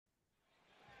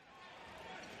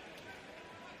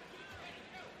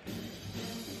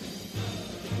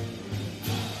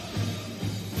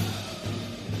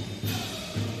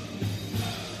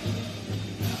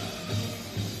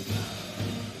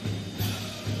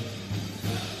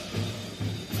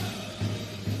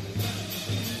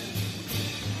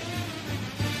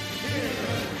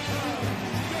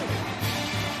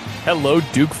Hello,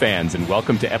 Duke fans, and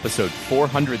welcome to episode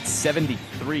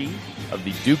 473 of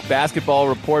the Duke Basketball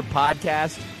Report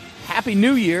podcast. Happy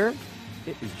New Year.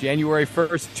 It is January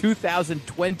 1st,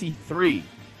 2023,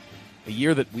 a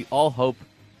year that we all hope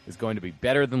is going to be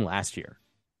better than last year.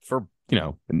 For,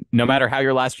 no matter how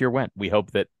your last year went, we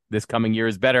hope that this coming year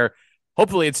is better.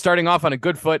 Hopefully, it's starting off on a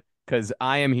good foot, because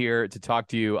I am here to talk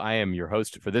to you. I am your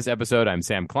host for this episode. I'm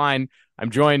Sam Klein. I'm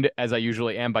joined, as I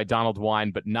usually am, by Donald Wine,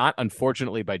 but not,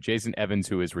 unfortunately, by Jason Evans,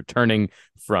 who is returning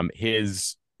from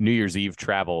his New Year's Eve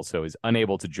travel, so is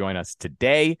unable to join us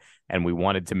today, and we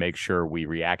wanted to make sure we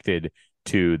reacted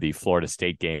to the Florida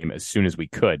State game as soon as we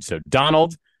could. So,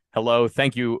 Donald, hello.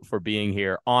 Thank you for being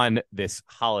here on this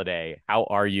holiday. How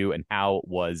are you, and how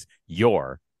was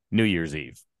your New Year's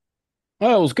Eve?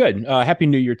 Oh, it was good. Happy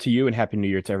New Year to you, and Happy New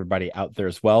Year to everybody out there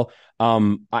as well.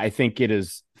 I think it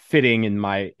is fitting in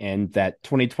my end that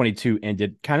 2022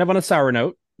 ended kind of on a sour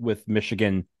note with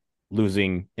Michigan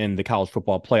losing in the college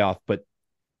football playoff. But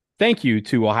thank you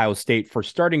to Ohio State for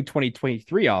starting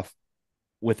 2023 off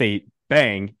with a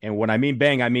bang. And when I mean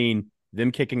bang, I mean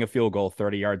them kicking a field goal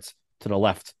 30 yards to the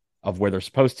left of where they're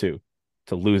supposed to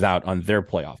lose out on their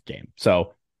playoff game.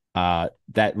 So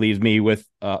that leaves me with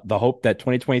the hope that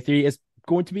 2023 is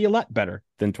going to be a lot better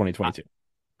than 2022.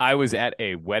 I was at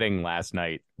a wedding last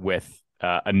night with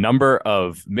a number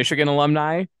of Michigan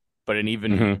alumni, but an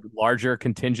even larger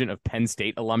contingent of Penn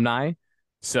State alumni.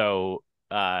 So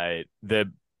the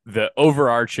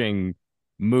overarching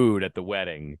mood at the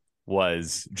wedding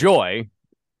was joy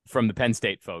from the Penn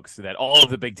State folks that all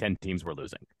of the Big Ten teams were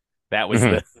losing. That was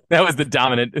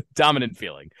the dominant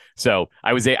feeling. So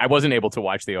I wasn't able to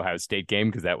watch the Ohio State game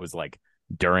because that was like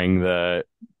during the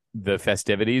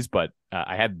festivities, but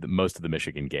I had most of the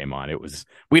Michigan game on.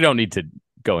 We don't need to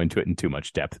go into it in too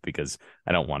much depth because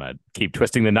I don't want to keep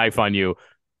twisting the knife on you.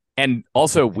 And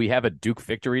also, we have a Duke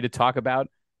victory to talk about.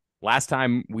 Last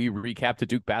time we recapped a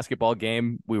Duke basketball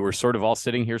game, we were sort of all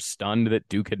sitting here stunned that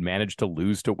Duke had managed to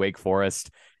lose to Wake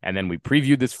Forest. And then we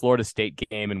previewed this Florida State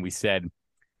game and we said,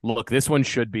 look, this one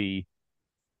should be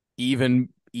even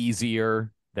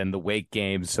easier than the Wake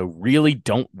game, so really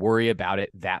don't worry about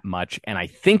it that much. And I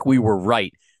think we were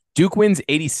right. Duke wins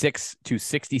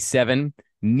 86-67,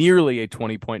 nearly a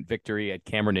 20-point victory at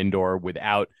Cameron Indoor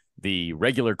without the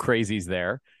regular crazies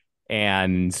there.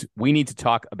 And we need to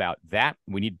talk about that.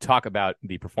 We need to talk about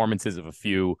the performances of a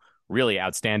few really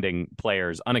outstanding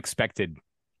players, unexpected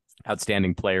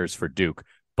outstanding players for Duke.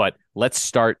 But let's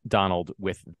start, Donald,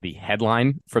 with the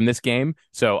headline from this game.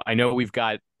 So I know we've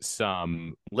got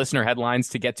some listener headlines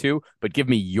to get to, but give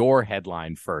me your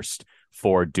headline first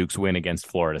for Duke's win against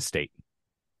Florida State.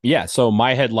 Yeah, so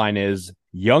my headline is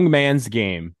Young Man's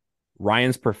Game.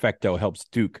 Ryan's Perfecto helps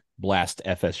Duke blast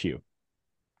FSU.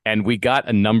 And we got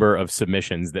a number of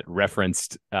submissions that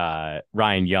referenced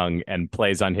Ryan Young and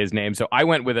plays on his name. So I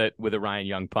went with a Ryan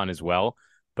Young pun as well,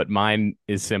 but mine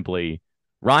is simply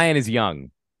Ryan is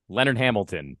young. Leonard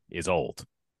Hamilton is old.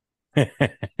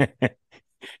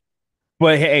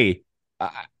 But hey,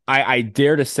 I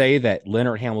dare to say that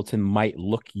Leonard Hamilton might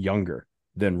look younger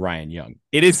than Ryan Young.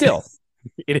 It is still.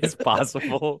 It is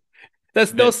possible.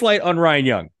 That's no slight on Ryan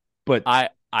Young, but I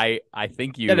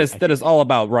think you that is all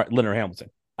about Leonard Hamilton.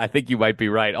 I think you might be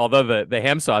right. Although the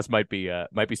ham sauce might be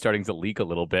starting to leak a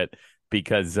little bit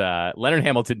because Leonard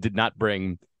Hamilton did not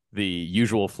bring the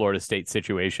usual Florida State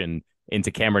situation into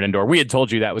Cameron Indoor. We had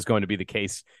told you that was going to be the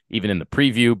case even in the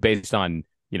preview based on,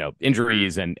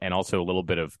 injuries and also a little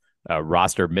bit of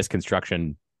roster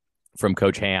misconstruction from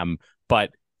Coach Ham.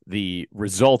 But the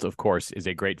result, of course, is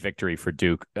a great victory for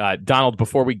Duke. Donald,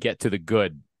 before we get to the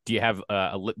good, do you have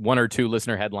one or two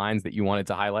listener headlines that you wanted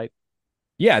to highlight?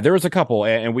 Yeah, there was a couple,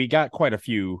 and we got quite a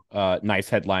few nice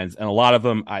headlines, and a lot of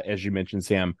them, as you mentioned,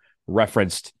 Sam,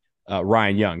 referenced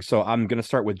Ryan Young. So I'm going to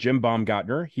start with Jim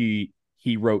Baumgartner. He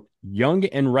wrote, Young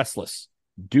and Restless,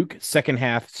 Duke second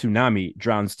half tsunami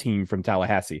drowns team from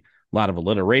Tallahassee. A lot of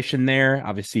alliteration there.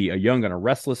 Obviously, a Young and a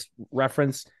Restless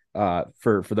reference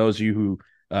for those of you who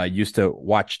used to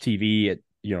watch TV at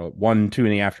 1, 2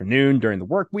 in the afternoon during the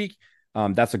work week.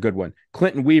 That's a good one.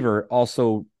 Clinton Weaver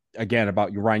also, again,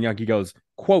 about Ryan Young. He goes,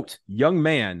 quote, young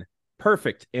man,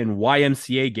 perfect in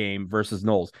YMCA game versus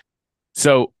Knowles.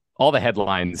 So all the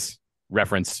headlines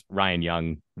reference Ryan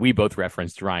Young. We both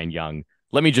referenced Ryan Young.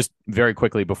 Let me just very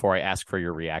quickly, before I ask for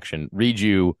your reaction, read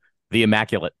you the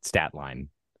immaculate stat line.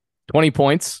 20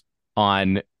 points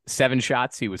on 7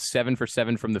 shots. He was 7 for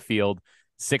 7 from the field,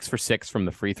 6 for 6 from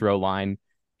the free throw line.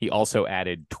 He also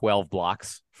added 12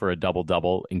 blocks for a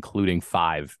double-double, including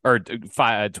 12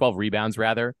 rebounds,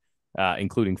 rather,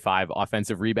 including 5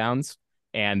 offensive rebounds,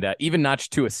 and even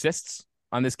notched 2 assists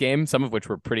on this game, some of which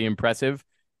were pretty impressive.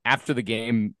 After the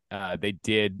game, they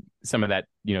did some of that,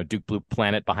 Duke Blue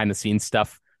Planet behind the scenes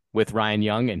stuff with Ryan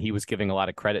Young, and he was giving a lot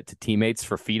of credit to teammates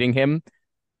for feeding him.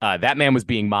 That man was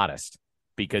being modest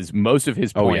because most of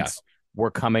his points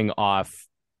were coming off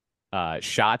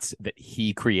shots that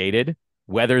he created,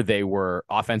 whether they were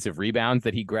offensive rebounds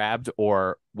that he grabbed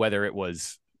or whether it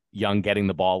was Young getting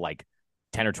the ball like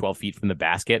 10 or 12 feet from the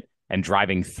basket and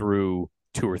driving through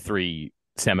 2 or 3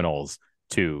 Seminoles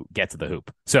to get to the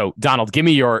hoop. So, Donald, give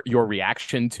me your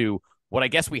reaction to what I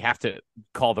guess we have to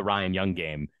call the Ryan Young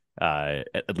game,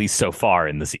 at least so far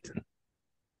in the season.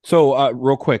 So,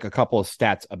 real quick, a couple of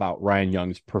stats about Ryan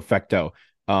Young's perfecto.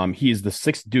 He is the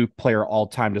 6th Duke player all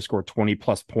time to score 20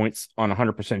 plus points on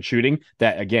 100% shooting.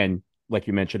 That, again, like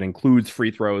you mentioned, includes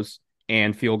free throws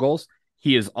and field goals.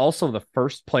 He is also the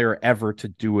first player ever to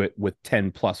do it with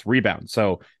 10 plus rebounds.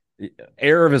 So,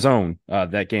 error of his own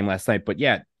that game last night. But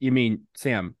yeah,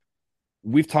 Sam,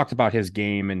 we've talked about his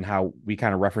game and how we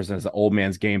kind of reference it as the old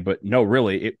man's game, but no,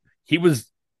 really, he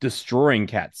was destroying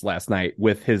cats last night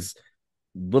with his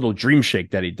little dream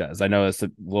shake that he does. I know it's a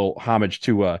little homage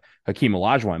to Hakeem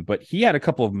Olajuwon, but he had a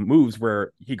couple of moves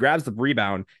where he grabs the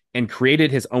rebound and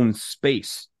created his own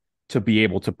space to be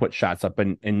able to put shots up.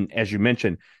 And as you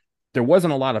mentioned, there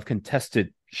wasn't a lot of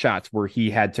contested shots where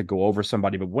he had to go over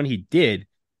somebody, but when he did,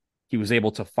 he was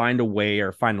able to find a way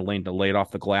or find a lane to lay it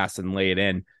off the glass and lay it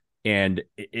in. And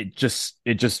it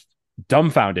just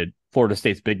dumbfounded Florida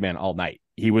State's big man all night.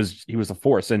 He was a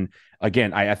force. And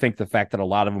again, I think the fact that a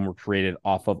lot of them were created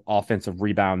off of offensive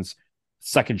rebounds,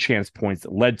 second chance points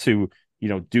that led to,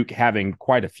 Duke having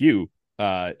quite a few,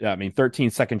 13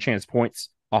 second chance points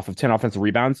off of 10 offensive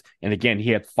rebounds. And again,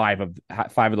 he had five of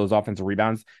those offensive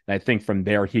rebounds. And I think from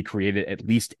there, he created at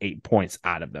least 8 points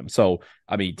out of them. So,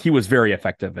 he was very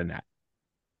effective in that.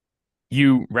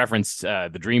 You referenced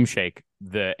the dream shake,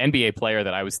 the NBA player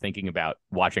that I was thinking about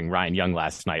watching Ryan Young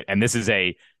last night. And this is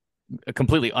a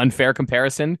completely unfair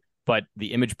comparison, but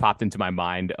the image popped into my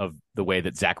mind of the way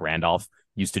that Zach Randolph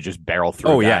used to just barrel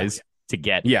through guys to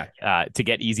get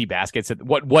easy baskets at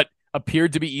what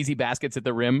appeared to be easy baskets at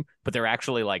the rim, but they're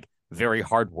actually like very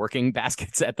hard-working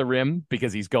baskets at the rim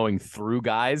because he's going through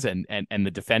guys and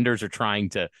the defenders are trying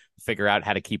to figure out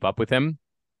how to keep up with him.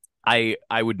 I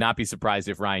would not be surprised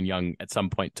if Ryan Young at some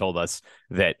point told us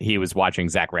that he was watching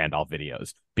Zach Randolph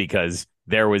videos, because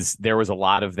there was a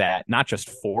lot of that, not just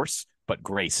force, but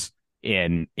grace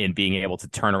in being able to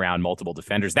turn around multiple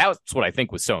defenders. That's what I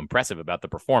think was so impressive about the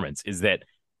performance, is that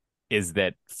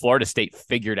Florida State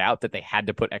figured out that they had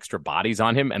to put extra bodies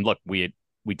on him. And look, we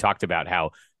talked about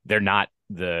how they're not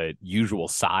the usual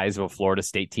size of a Florida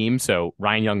State team. So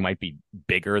Ryan Young might be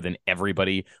bigger than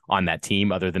everybody on that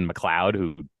team other than McLeod,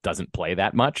 who doesn't play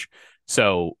that much.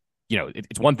 So,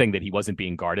 it's one thing that he wasn't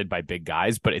being guarded by big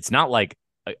guys, but it's not like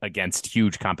against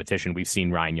huge competition we've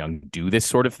seen Ryan Young do this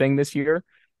sort of thing this year.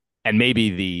 And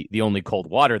maybe the only cold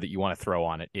water that you want to throw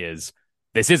on it is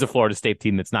this is a Florida State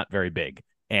team that's not very big.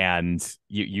 And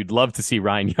you'd love to see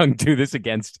Ryan Young do this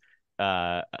against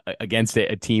a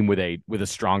team with a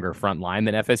stronger front line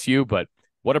than FSU. But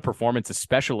what a performance,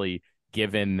 especially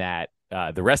given that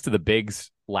the rest of the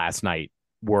bigs last night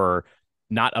were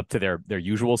not up to their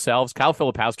usual selves. Kyle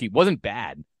Filipowski wasn't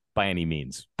bad by any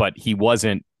means, but he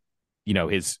wasn't,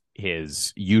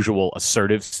 his usual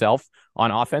assertive self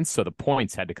on offense. So the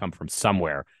points had to come from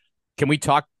somewhere. Can we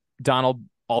talk, Donald,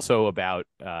 also about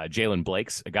Jaylen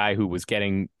Blakes, a guy who was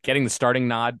getting the starting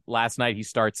nod last night? He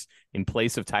starts in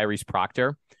place of Tyrese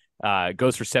Proctor,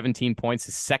 goes for 17 points,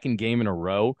 his second game in a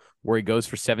row where he goes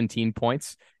for 17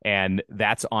 points, and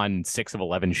that's on 6 of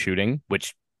 11 shooting,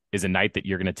 which is a night that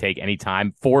you're going to take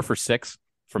anytime. 4 for 6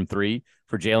 from 3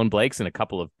 for Jaylen Blakes, and a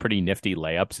couple of pretty nifty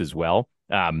layups as well.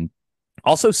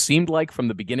 Also seemed like from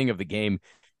the beginning of the game,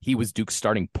 he was Duke's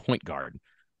starting point guard.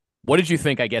 What did you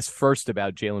think, I guess, first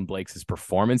about Jaylen Blakes'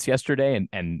 performance yesterday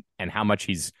and how much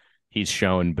he's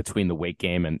shown between the Wake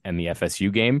game and the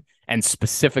FSU game? And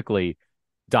specifically,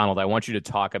 Donald, I want you to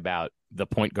talk about the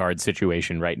point guard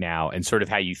situation right now and sort of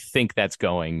how you think that's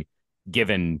going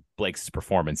given Blakes'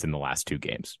 performance in the last 2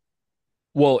 games.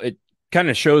 Well, it kind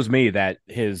of shows me that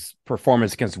his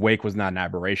performance against Wake was not an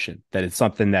aberration, that it's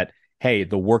something that, hey,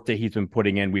 the work that he's been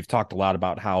putting in, we've talked a lot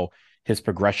about how his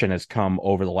progression has come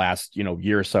over the last,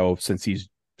 year or so since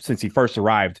he first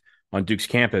arrived on Duke's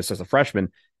campus as a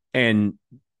freshman, and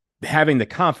having the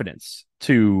confidence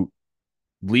to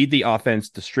lead the offense,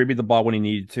 distribute the ball when he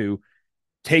needed to,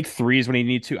 take threes when he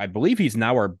needed to. I believe he's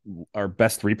now our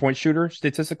best 3-point shooter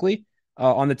statistically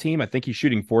on the team. I think he's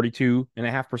shooting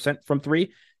 42.5% from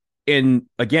 3. And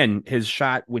again, his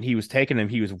shot, when he was taking them,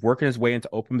 he was working his way into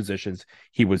open positions.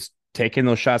 He was taking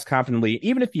those shots confidently.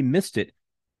 Even if he missed it,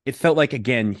 it felt like,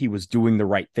 again, he was doing the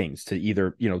right things to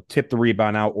either, tip the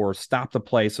rebound out or stop the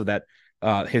play so that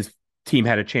his team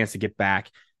had a chance to get back.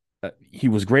 He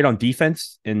was great on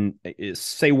defense, and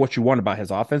say what you want about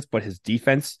his offense, but his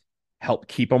defense helped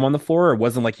keep him on the floor. It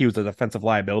wasn't like he was a defensive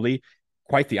liability.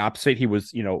 Quite the opposite. He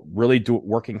was, really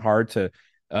working hard to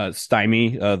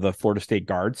stymie the Florida State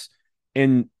guards.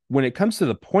 And when it comes to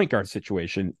the point guard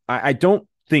situation, I don't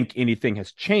think anything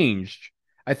has changed.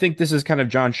 I think this is kind of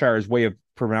John Shire's way of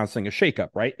pronouncing a shakeup,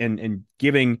 right? And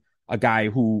giving a guy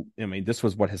who, this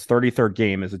was his 33rd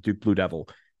game as a Duke Blue Devil,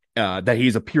 that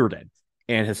he's appeared in,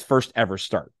 and his first ever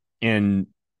start. And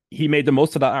he made the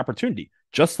most of that opportunity.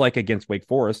 Just like against Wake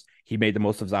Forest, he made the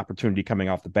most of his opportunity coming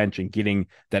off the bench and getting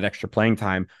that extra playing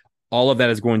time. All of that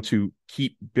is going to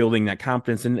keep building that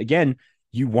confidence. And again,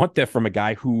 you want that from a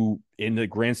guy who, in the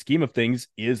grand scheme of things,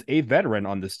 is a veteran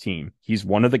on this team. He's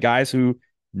one of the guys who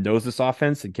knows this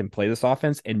offense and can play this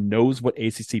offense and knows what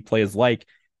ACC play is like.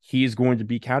 He's going to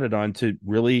be counted on to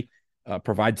really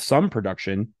provide some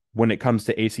production when it comes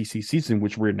to ACC season,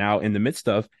 which we're now in the midst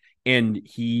of. And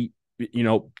he,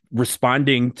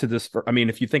 responding to this,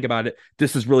 if you think about it,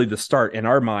 this is really the start in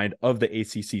our mind of the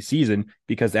ACC season,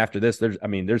 because after this,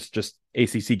 there's just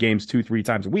ACC games 2-3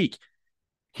 times a week.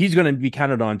 He's going to be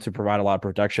counted on to provide a lot of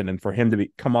production, and for him to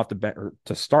come off the bench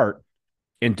to start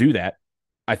and do that,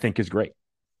 I think is great.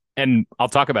 And I'll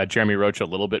talk about Jeremy Roach a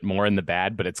little bit more in the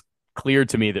bad, but it's clear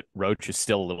to me that Roach is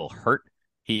still a little hurt.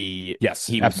 He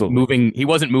absolutely. He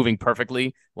wasn't moving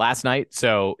perfectly last night,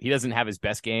 so he doesn't have his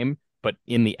best game. But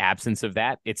in the absence of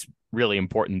that, it's really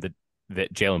important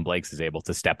that Jaylen Blakes is able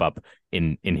to step up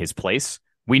in his place.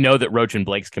 We know that Roach and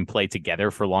Blakes can play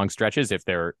together for long stretches if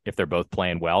they're both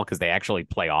playing well, because they actually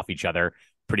play off each other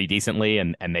pretty decently,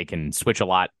 and they can switch a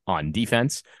lot on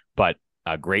defense. But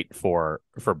great for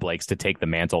Blakes to take the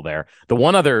mantle there. The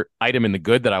one other item in the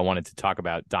good that I wanted to talk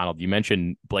about, Donald, you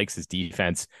mentioned Blakes'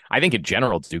 defense. I think in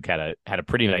general, Duke had a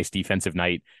pretty nice defensive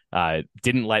night.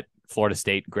 Didn't let Florida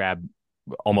State grab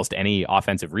almost any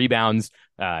offensive rebounds.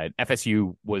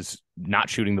 FSU was not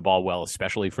shooting the ball well,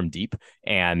 especially from deep.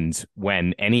 And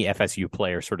when any FSU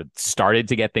player sort of started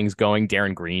to get things going,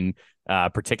 Darren Green,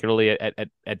 particularly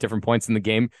at different points in the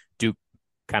game, Duke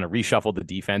kind of reshuffled the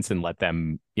defense and let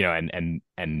them,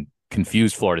 and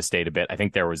confused Florida State a bit. I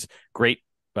think there was great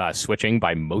switching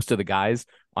by most of the guys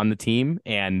on the team,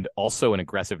 and also an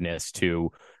aggressiveness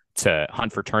to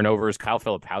hunt for turnovers. Kyle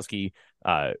Filipowski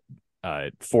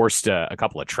forced a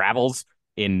couple of travels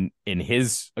in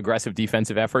his aggressive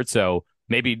defensive effort. So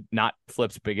maybe not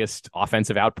Flip's biggest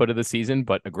offensive output of the season,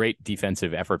 but a great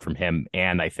defensive effort from him,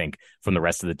 and I think from the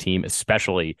rest of the team,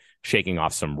 especially shaking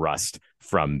off some rust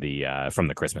from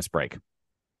the Christmas break.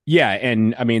 Yeah,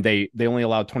 and they only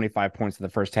allowed 25 points in the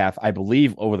first half. I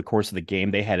believe over the course of the game,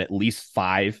 they had at least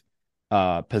 5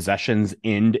 possessions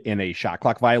end in a shot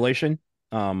clock violation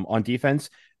on defense.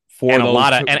 And a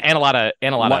lot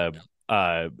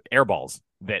of air balls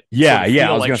that I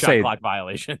was like gonna shot say clock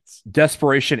violations,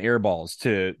 desperation air balls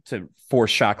to force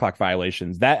shot clock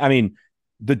violations.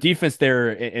 The defense there,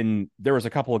 and there was a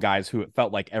couple of guys who it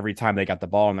felt like every time they got the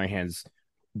ball in their hands,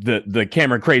 the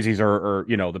Cameron crazies or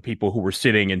the people who were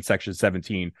sitting in section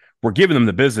 17 were giving them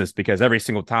the business, because every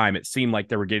single time it seemed like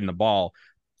they were getting the ball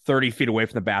 30 feet away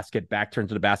from the basket, back turned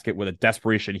to the basket with a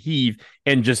desperation heave,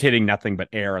 and just hitting nothing but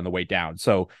air on the way down.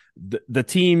 So the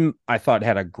team, I thought,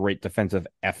 had a great defensive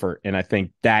effort. And I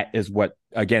think that is what,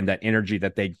 again, that energy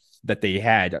that they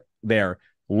had there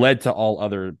led to all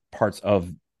other parts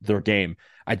of their game.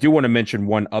 I do want to mention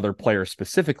one other player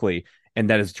specifically, and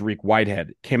that is Dariq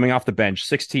Whitehead. Coming off the bench,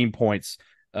 16 points,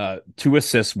 2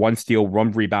 assists, 1 steal,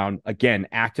 1 rebound, again,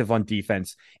 active on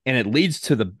defense. And it leads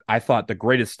to I thought, the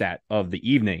greatest stat of the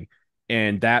evening,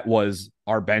 and that was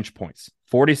our bench points.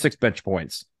 46 bench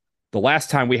points. The last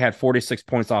time we had 46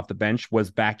 points off the bench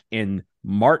was back in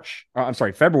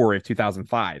February of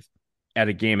 2005 at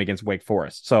a game against Wake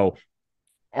Forest. So,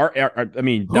 who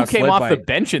came off the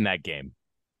bench in that game?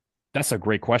 That's a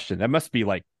great question. That must be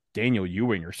like Daniel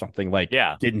Ewing or something,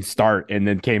 didn't start and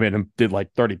then came in and did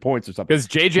like 30 points or something. Because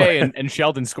JJ and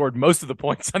Sheldon scored most of the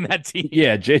points on that team.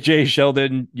 Yeah, JJ,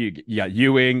 Sheldon,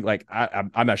 Ewing.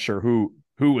 I'm not sure who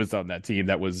was on that team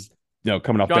that was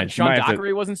coming off bench. Sean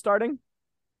Dockery wasn't starting?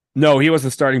 No, he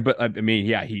wasn't starting, but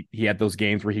he had those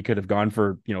games where he could have gone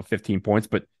for 15 points.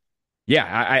 But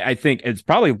yeah, I think it's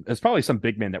probably some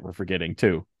big men that we're forgetting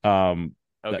too.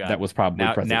 That was probably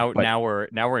present. Now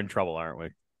we're in trouble, aren't we?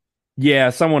 Yeah,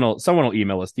 someone will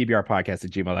email us,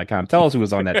 dbrpodcast@gmail.com. Tell us who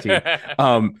was on that team.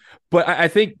 But I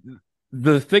think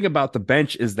the thing about the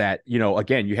bench is that,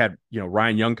 again, you had,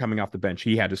 Ryan Young coming off the bench.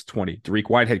 He had his 20. Dariq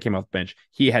Whitehead came off the bench.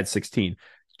 He had 16.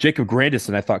 Jacob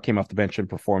Grandison, I thought, came off the bench and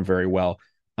performed very well.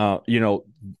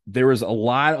 There was a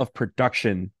lot of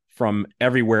production from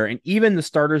everywhere. And even the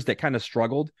starters that kind of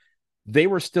struggled, they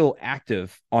were still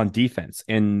active on defense,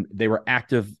 and they were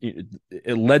active.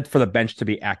 It led for the bench to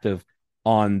be active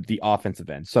on the offensive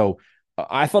end. So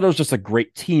I thought it was just a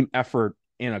great team effort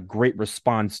and a great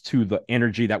response to the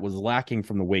energy that was lacking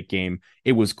from the Wake game.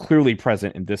 It was clearly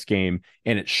present in this game,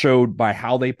 and it showed by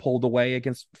how they pulled away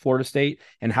against Florida State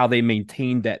and how they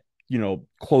maintained that,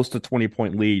 close to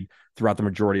 20-point lead throughout the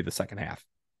majority of the second half.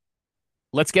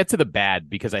 Let's get to the bad,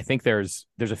 because I think there's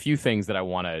a few things that I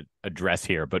want to address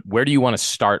here, but where do you want to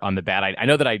start on the bad? I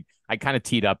know that I kind of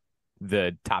teed up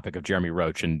the topic of Jeremy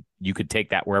Roach, and you could take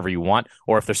that wherever you want,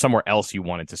 or if there's somewhere else you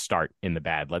wanted to start in the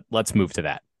bad, let's move to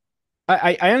that.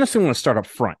 I honestly want to start up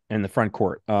front in the front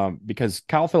court, because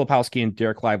Kyle Filipowski and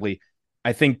Dariq Lively,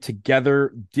 I think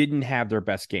together didn't have their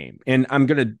best game. And I'm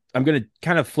gonna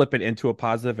kind of flip it into a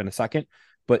positive in a second.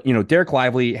 But Dariq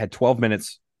Lively had 12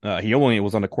 minutes. He only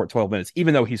was on the court 12 minutes,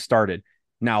 even though he started.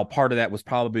 Now, part of that was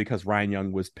probably because Ryan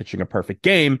Young was pitching a perfect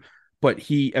game. But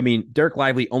Dariq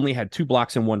Lively only had 2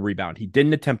 blocks and 1 rebound. He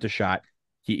didn't attempt a shot.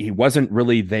 He wasn't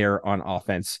really there on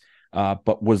offense.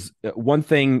 But was one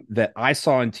thing that I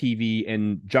saw on TV,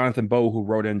 and Jonathan Bowe, who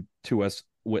wrote in to us,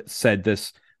 said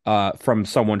this from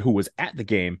someone who was at the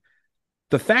game.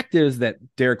 The fact is that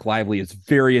Dariq Lively is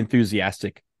very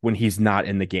enthusiastic when he's not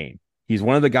in the game. He's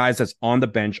one of the guys that's on the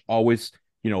bench, always,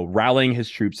 rallying his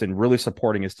troops and really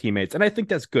supporting his teammates. And I think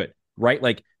that's good, right?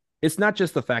 Like, it's not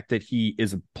just the fact that he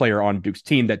is a player on Duke's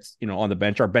team that's, on the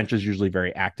bench. Our bench is usually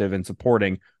very active and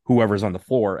supporting whoever's on the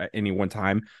floor at any one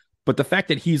time. But the fact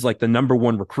that he's like the number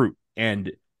one recruit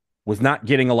and was not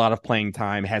getting a lot of playing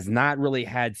time, has not really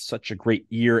had such a great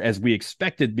year as we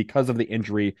expected because of the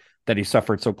injury that he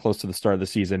suffered so close to the start of the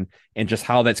season, and just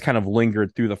how that's kind of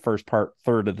lingered through the first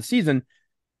third of the season.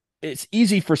 It's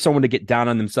easy for someone to get down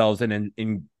on themselves and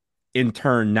in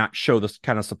turn not show this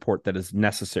kind of support that is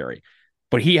necessary.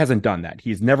 But he hasn't done that.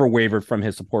 He's never wavered from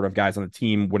his support of guys on the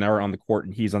team whenever on the court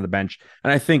and he's on the bench.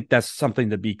 And I think that's something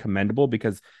to be commendable,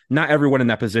 because not everyone in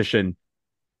that position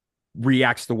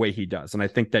reacts the way he does. And I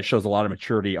think that shows a lot of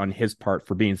maturity on his part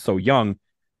for being so young,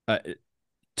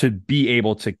 to be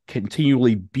able to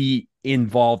continually be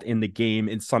involved in the game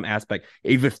in some aspect.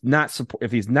 If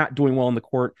he's not doing well on the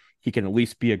court, he can at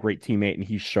least be a great teammate, and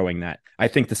he's showing that. I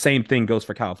think the same thing goes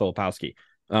for Kyle Filipowski.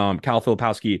 Kyle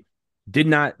Filipowski did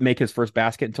not make his first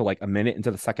basket until like a minute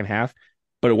into the second half,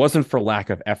 but it wasn't for lack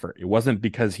of effort. It wasn't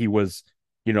because he was,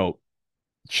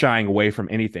 shying away from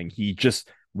anything. He just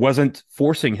wasn't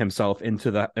forcing himself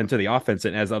into the offense.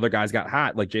 And as other guys got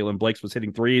hot, like Jaylen Blakes was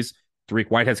hitting threes, Dariq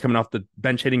Whitehead's coming off the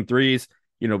bench hitting threes,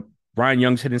 Ryan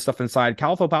Young's hitting stuff inside.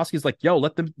 Kyle Filipowski's like, yo,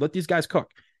 let these guys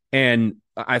cook. And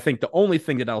I think the only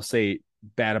thing that I'll say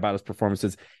bad about his performance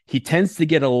is he tends to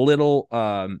get a little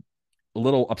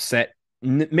upset,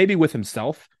 maybe with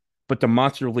himself, but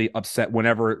demonstrably upset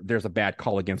whenever there's a bad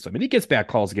call against him. And he gets bad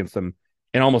calls against him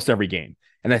in almost every game.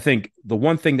 And I think the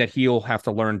one thing that he'll have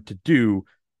to learn to do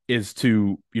is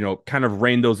to, kind of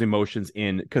rein those emotions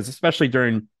in, because especially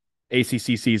during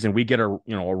ACC season, we get a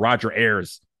Roger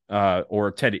Ayers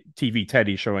or TV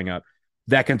Teddy showing up.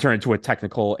 That can turn into a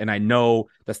technical. And I know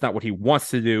that's not what he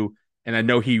wants to do. And I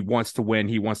know he wants to win.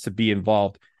 He wants to be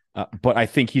involved. But I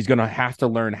think he's going to have to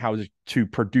learn how to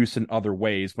produce in other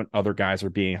ways when other guys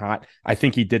are being hot. I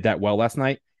think he did that well last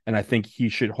night. And I think he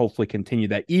should hopefully continue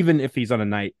that, even if he's on a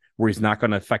night where he's not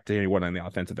going to affect anyone on the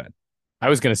offensive end. I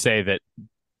was going to say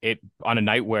that on a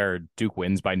night where Duke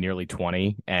wins by nearly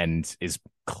 20 and is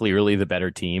clearly the better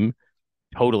team,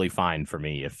 totally fine for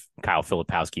me if Kyle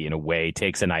Filipowski in a way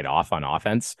takes a night off on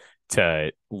offense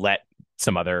to let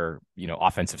some other,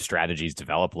 offensive strategies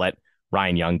develop, let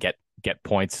Ryan Young get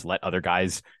points, let other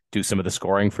guys do some of the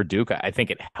scoring for Duke. I think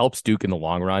it helps Duke in the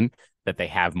long run that they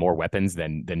have more weapons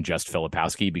than just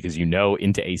Filipowski, because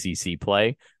into ACC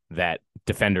play that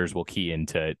defenders will key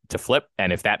into flip.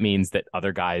 And if that means that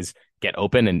other guys get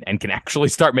open and can actually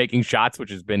start making shots, which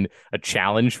has been a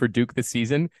challenge for Duke this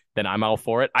season, then I'm all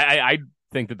for it. I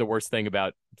think that the worst thing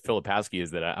about Filipowski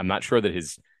is that I'm not sure that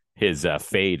his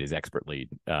fade is expertly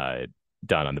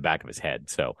done on the back of his head.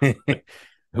 So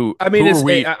who are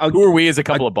we as a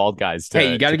couple of bald guys to,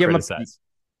 you got to give criticize?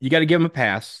 You got to give him a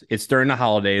pass. It's during the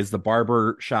holidays. The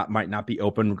barber shop might not be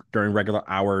open during regular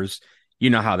hours. You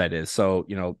know how that is. So,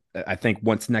 I think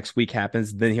once next week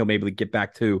happens, then he'll maybe get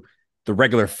back to the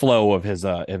regular flow of his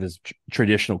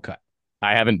traditional cut.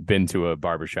 I haven't been to a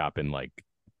barbershop in like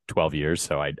 12 years,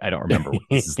 so I don't remember what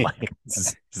this is like.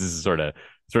 This is sort of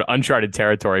uncharted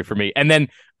territory for me. And then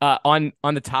on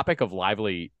the topic of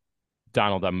Lively,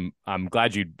 Donald, I'm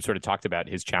glad you sort of talked about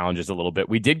his challenges a little bit.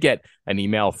 We did get an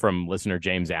email from listener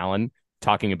James Allen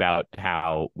talking about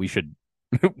how we should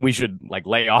like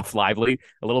lay off Lively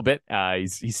a little bit.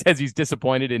 He says he's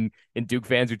disappointed in Duke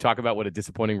fans who talk about what a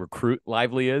disappointing recruit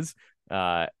Lively is,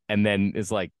 and then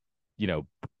is like,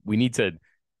 we need to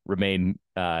remain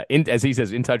as he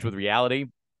says, in touch with reality.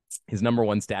 His number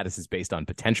one status is based on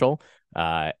potential,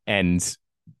 and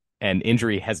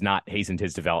injury has not hastened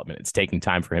his development. It's taking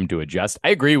time for him to adjust. I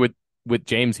agree with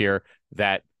James here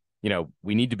that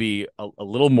we need to be a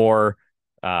little more.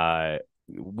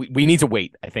 We need to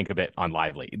wait, I think, a bit on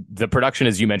Lively. The production,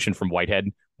 as you mentioned, from Whitehead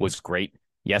was great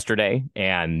yesterday,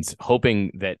 and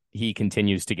hoping that he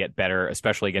continues to get better,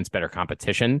 especially against better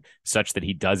competition, such that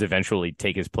he does eventually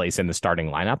take his place in the starting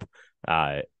lineup.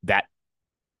 That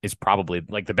is probably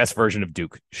like the best version of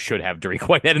Duke should have Dariq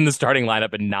Whitehead in the starting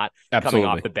lineup and not coming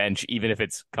off the bench, even if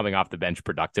it's coming off the bench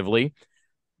productively.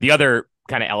 The other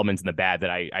kind of elements in the bad that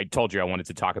I told you I wanted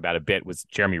to talk about a bit was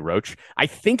Jeremy Roach. I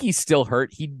think he's still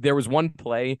hurt. There was one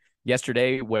play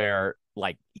yesterday where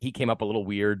like he came up a little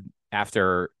weird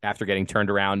after getting turned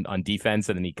around on defense,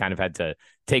 and then he kind of had to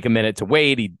take a minute to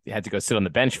wait. He had to go sit on the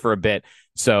bench for a bit.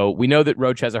 So we know that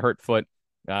Roach has a hurt foot.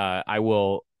 I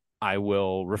will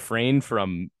refrain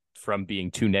from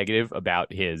being too negative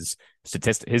about his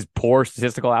poor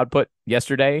statistical output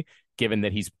yesterday, given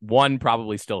that he's, one,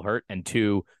 probably still hurt, and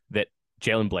two, that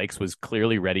Jaylen Blakes was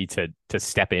clearly ready to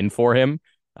step in for him.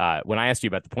 When I asked you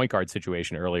about the point guard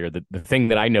situation earlier, the thing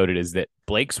that I noted is that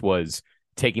Blakes was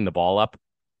taking the ball up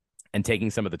and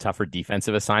taking some of the tougher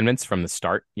defensive assignments from the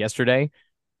start yesterday.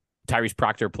 Tyrese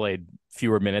Proctor played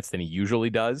fewer minutes than he usually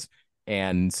does,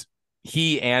 and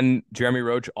he and Jeremy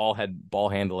Roach all had ball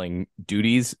handling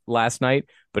duties last night,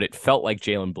 but it felt like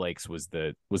Jaylen Blakes was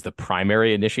the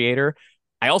primary initiator.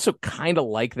 I also kind of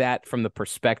like that from the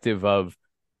perspective of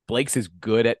Blakes is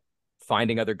good at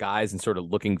finding other guys and sort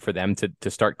of looking for them to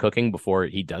start cooking before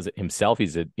he does it himself.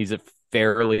 He's a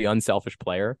fairly unselfish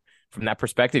player from that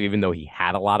perspective, even though he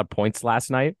had a lot of points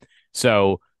last night.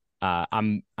 So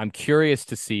I'm curious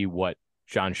to see what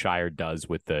Jon Scheyer does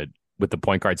with the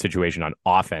point guard situation on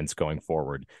offense going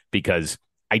forward, because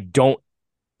I don't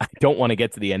want to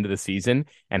get to the end of the season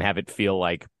and have it feel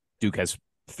like Duke has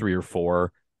 3 or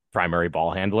 4 primary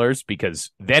ball handlers,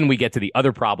 because then we get to the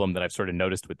other problem that I've sort of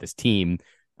noticed with this team.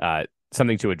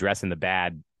 Something to address in the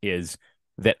bad is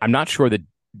that I'm not sure that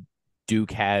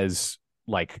Duke has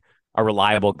like a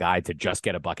reliable guy to just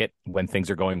get a bucket when things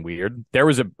are going weird. There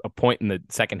was a point in the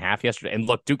second half yesterday, and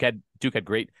look, Duke had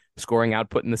great scoring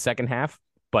output in the second half,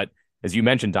 but as you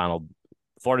mentioned, Donald,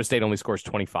 Florida State only scores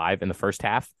 25 in the first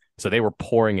half, so they were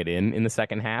pouring it in the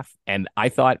second half. And I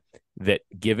thought that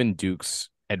given Duke's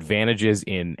advantages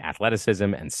in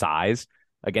athleticism and size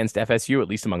against FSU, at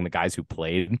least among the guys who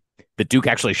played, that Duke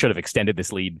actually should have extended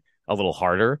this lead a little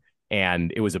harder.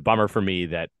 And it was a bummer for me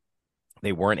that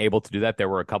they weren't able to do that. There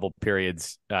were a couple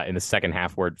periods in the second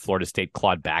half where Florida State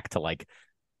clawed back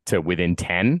to within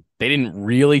 10. They didn't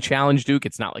really challenge Duke.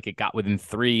 It's not like it got within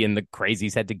 3 and the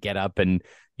crazies had to get up and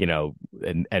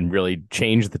really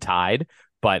change the tide.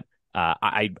 But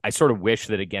I sort of wish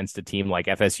that against a team like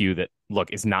FSU that,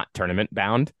 look, is not tournament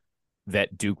bound,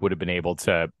 that Duke would have been able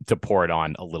to pour it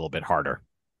on a little bit harder.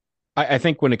 I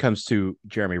think when it comes to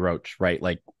Jeremy Roach, right,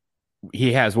 like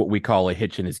he has what we call a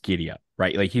hitch in his giddy up,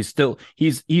 right? Like he's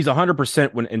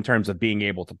 100% when in terms of being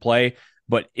able to play,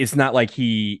 but it's not like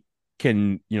he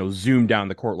can, zoom down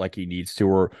the court like he needs to,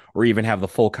 or even have the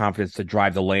full confidence to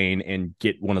drive the lane and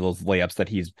get one of those layups that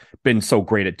he's been so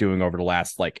great at doing over the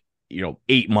last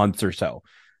 8 months or so.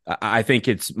 I think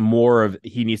it's more of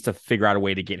he needs to figure out a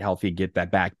way to get healthy and get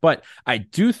that back. But I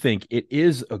do think it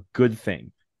is a good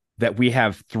thing that we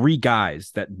have 3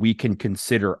 guys that we can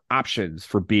consider options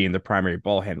for being the primary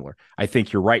ball handler. I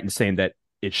think you're right in saying that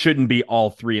it shouldn't be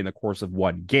all 3 in the course of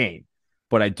one game.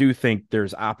 But I do think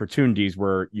there's opportunities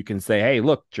where you can say, hey,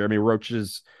 look, Jeremy Roach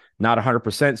is not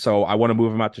 100%, so I want to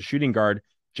move him out to shooting guard.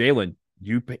 Jaylen,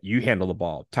 you handle the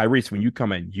ball. Tyrese, when you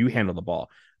come in, you handle the ball.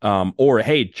 Or,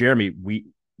 hey, Jeremy,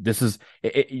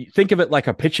 think of it like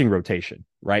a pitching rotation,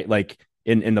 right? Like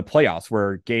in the playoffs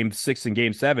where game 6 and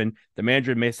game 7, the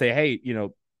manager may say, hey,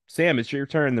 Sam, it's your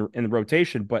turn in the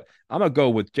rotation, but I'm going to go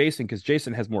with Jason because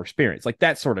Jason has more experience, like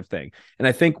that sort of thing. And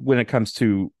I think when it comes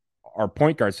to our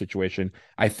point guard situation,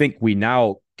 I think we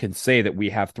now can say that we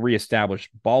have 3 established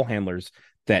ball handlers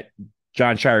that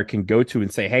Jon Scheyer can go to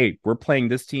and say, hey, we're playing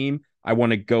this team. I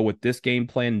want to go with this game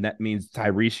plan. That means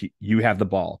Tyrese, you have the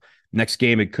ball. Next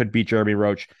game, it could be Jeremy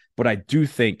Roach, but I do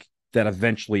think that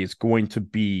eventually it's going to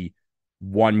be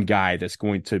one guy that's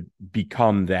going to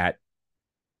become that,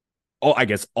 I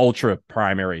guess, ultra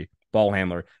primary ball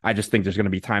handler. I just think there's going to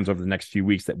be times over the next few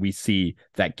weeks that we see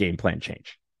that game plan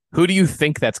change. Who do you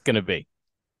think that's going to be?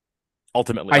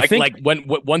 Ultimately,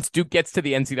 once Duke gets to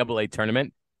the NCAA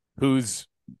tournament, who's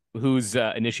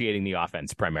initiating the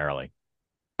offense primarily?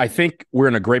 I think we're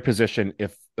in a great position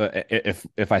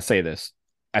if I say this.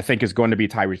 I think is going to be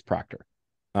Tyrese Proctor.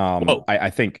 I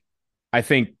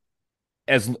think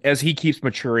as he keeps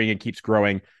maturing and keeps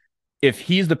growing, if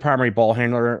he's the primary ball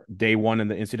handler day one in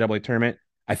the NCAA tournament,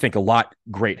 I think a lot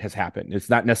great has happened. It's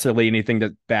not necessarily anything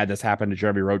that bad that's happened to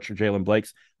Jeremy Roach or Jaylen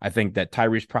Blakes. I think that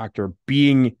Tyrese Proctor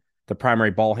being the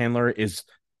primary ball handler is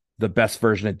the best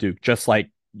version of Duke. Just like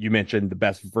you mentioned, the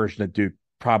best version of Duke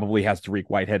probably has Dariq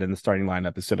Whitehead in the starting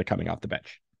lineup instead of coming off the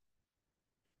bench.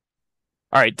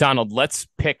 All right, Donald, let's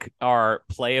pick our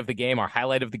play of the game, our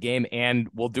highlight of the game, and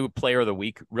we'll do a player of the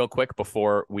week real quick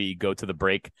before we go to the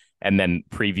break and then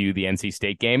preview the NC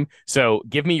State game. So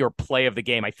give me your play of the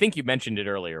game. I think you mentioned it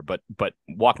earlier, but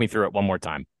walk me through it one more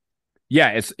time.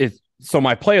 Yeah, it's so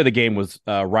my play of the game was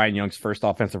Ryan Young's first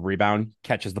offensive rebound,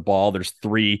 catches the ball. There's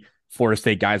 3 Florida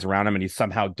State guys around him, and he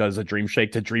somehow does a dream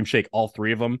shake all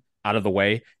 3 of them out of the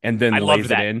way, and then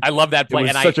lays it in. I love that play.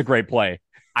 It was such a great play.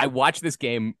 I watched this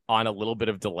game on a little bit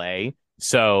of delay,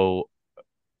 so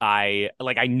I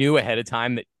knew ahead of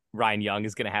time that Ryan Young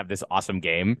is going to have this awesome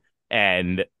game,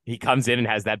 and he comes in and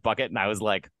has that bucket, and I was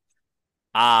like,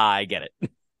 I get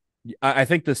it. I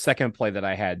think the second play that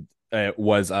I had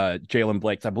was Jaylen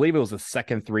Blakes. I believe it was the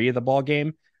second 3 of the ball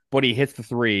game, but he hits the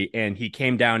 3, and he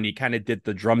came down, and he kind of did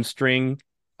the drum string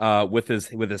with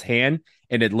his hand,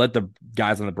 and it led the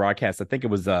guys on the broadcast. I think it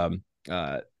was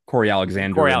Corey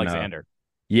Alexander.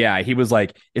 Yeah, he was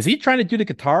like, "Is he trying to do the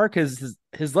guitar? Because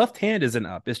his left hand isn't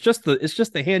up. It's just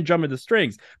the hand drumming the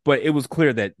strings." But it was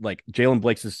clear that like Jaylen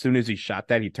Blakes, as soon as he shot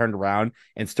that, he turned around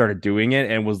and started doing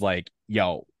it and was like,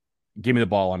 "Yo, give me the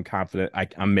ball. I'm confident.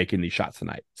 I'm making these shots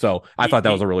tonight." So I thought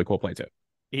that was a really cool play too.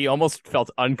 He almost felt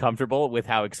uncomfortable with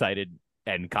how excited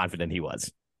and confident he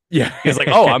was. Yeah, he was like,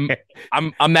 "Oh,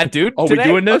 I'm that dude. Oh, today?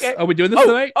 we doing this? Okay. Are we doing this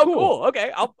tonight? Oh, cool. Okay,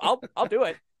 I'll do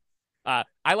it."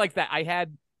 I like that.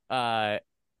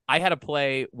 I had a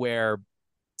play where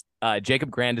Jacob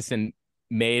Grandison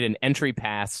made an entry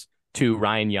pass to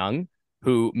Ryan Young,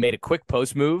 who made a quick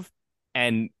post move.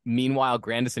 And meanwhile,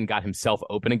 Grandison got himself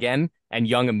open again, and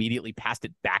Young immediately passed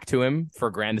it back to him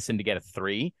for Grandison to get a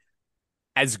 3.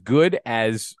 As good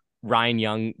as Ryan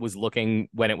Young was looking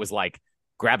when it was like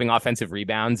grabbing offensive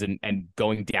rebounds and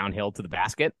going downhill to the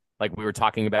basket, like we were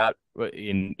talking about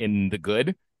in the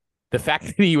good, the fact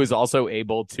that he was also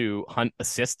able to hunt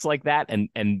assists like that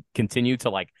and continue to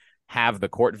like have the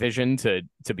court vision to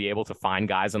be able to find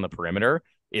guys on the perimeter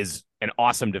is an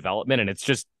awesome development. And it's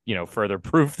just, further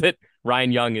proof that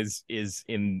Ryan Young is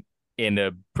in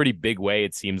a pretty big way,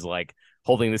 it seems like,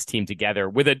 holding this team together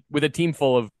with a team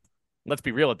full of, let's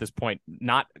be real at this point,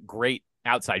 not great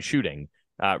outside shooting.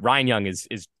 Ryan Young is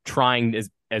trying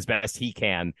as best he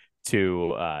can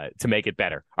to make it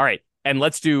better. All right. And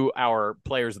let's do our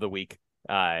players of the week.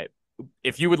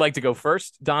 If you would like to go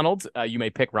first, Donald, you may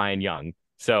pick Ryan Young.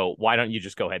 So why don't you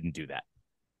just go ahead and do that?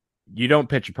 You don't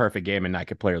pitch a perfect game and not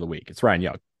get player of the week. It's Ryan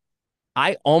Young.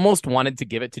 I almost wanted to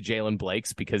give it to Jaylen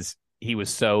Blakes because he was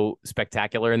so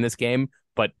spectacular in this game,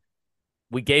 but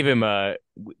we gave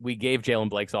Jaylen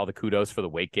Blakes all the kudos for the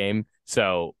Wake game.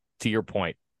 So to your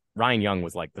point, Ryan Young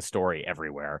was like the story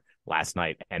everywhere last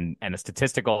night, and a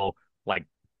statistical like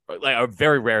a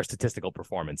very rare statistical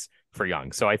performance for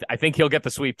Young. So I think he'll get the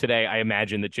sweep today. I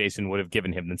imagine that Jason would have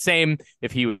given him the same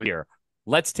if he were here.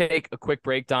 Let's take a quick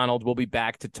break, Donald. We'll be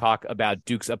back to talk about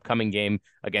Duke's upcoming game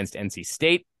against NC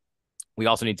State. We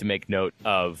also need to make note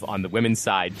of, on the women's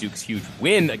side, Duke's huge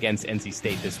win against NC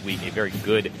State this week, a very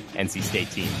good NC State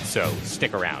team. So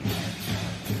stick around.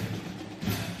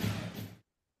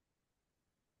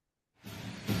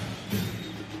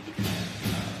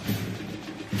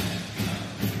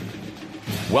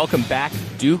 Welcome back.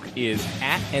 Duke is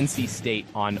at NC State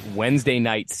on Wednesday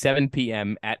night, 7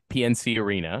 p.m. at PNC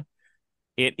Arena.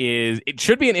 It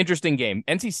should be an interesting game.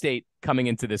 NC State coming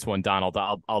into this one, Donald,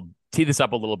 I'll tee this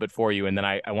up a little bit for you, and then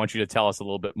I want you to tell us a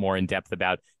little bit more in depth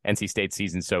about NC State's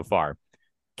season so far.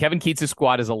 Kevin Keats'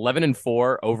 squad is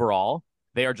 11-4 overall.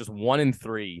 They are just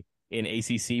 1-3 in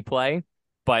ACC play.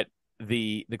 But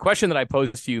the question that I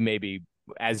pose to you maybe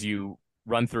as you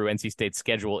run through NC State's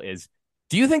schedule is,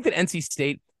 do you think that NC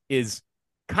State is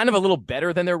kind of a little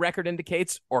better than their record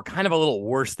indicates or kind of a little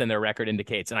worse than their record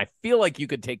indicates? And I feel like you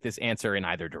could take this answer in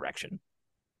either direction.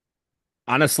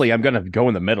 Honestly, I'm going to go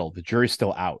in the middle. The jury's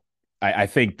still out. I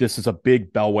think this is a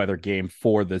big bellwether game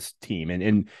for this team.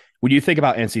 And when you think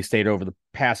about NC State over the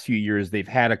past few years, they've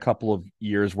had a couple of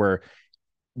years where,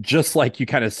 just like you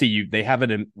kind of see, they have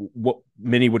what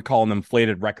many would call an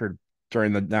inflated record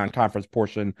during the non-conference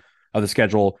portion of the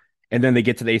schedule. And then they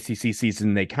get to the ACC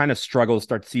season, they kind of struggle to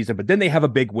start the season, but then they have a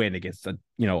big win against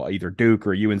either Duke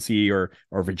or UNC or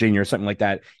Virginia or something like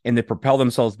that, and they propel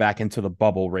themselves back into the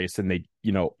bubble race, and they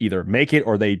either make it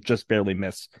or they just barely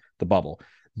miss the bubble.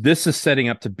 This is setting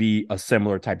up to be a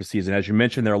similar type of season. As you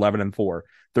mentioned, they're 11-4.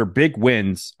 Their big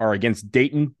wins are against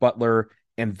Dayton, Butler,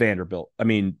 and Vanderbilt. I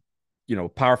mean,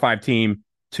 Power 5 team,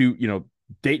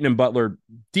 Dayton and Butler,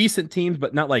 decent teams,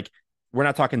 but not like, we're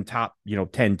not talking top,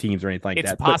 10 teams or anything like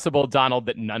that. It's possible, Donald,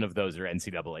 that none of those are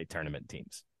NCAA tournament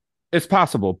teams. It's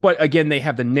possible. But again, they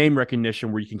have the name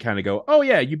recognition where you can kind of go, oh,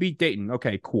 yeah, you beat Dayton.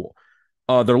 Okay, cool.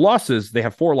 Their losses, they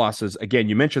have 4 losses. Again,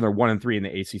 you mentioned they're 1-3 in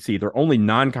the ACC. Their only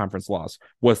non-conference loss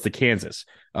was to Kansas.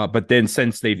 But then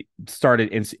since they've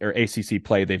started ACC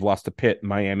play, they've lost to Pitt,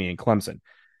 Miami, and Clemson.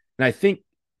 And I think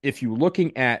if you're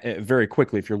looking at very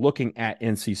quickly, if you're looking at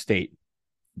NC State,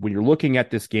 when you're looking at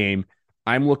this game,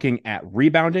 I'm looking at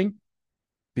rebounding,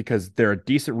 because they're a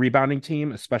decent rebounding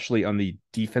team, especially on the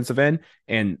defensive end.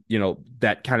 And,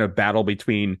 that kind of battle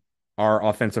between our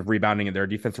offensive rebounding and their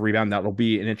defensive rebound, that'll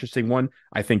be an interesting one.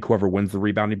 I think whoever wins the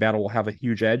rebounding battle will have a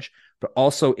huge edge, but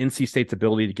also NC State's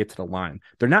ability to get to the line.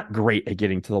 They're not great at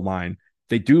getting to the line.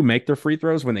 They do make their free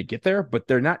throws when they get there, but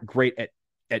they're not great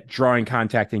at drawing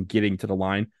contact and getting to the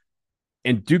line.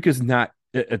 And Duke is not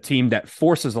a team that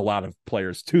forces a lot of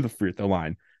players to the free throw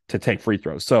line to take free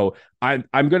throws. So I'm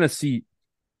going to see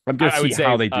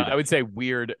how they do that. I would say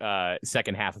weird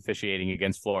second half officiating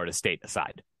against Florida State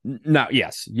aside. No,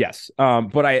 yes.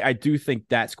 But I do think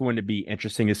that's going to be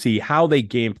interesting to see how they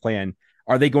game plan.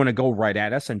 Are they going to go right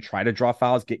at us and try to draw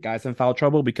fouls, get guys in foul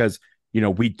trouble? Because,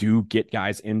 we do have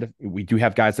guys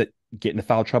that get into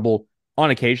foul trouble on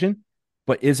occasion,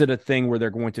 but is it a thing where they're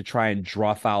going to try and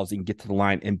draw fouls and get to the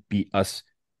line and beat us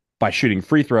by shooting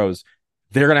free throws?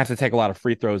 They're going to have to take a lot of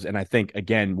free throws. And I think,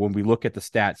 again, when we look at the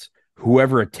stats,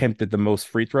 whoever attempted the most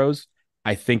free throws,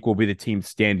 I think will be the team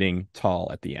standing tall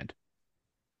at the end.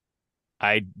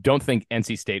 I don't think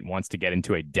NC State wants to get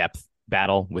into a depth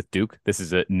battle with Duke. This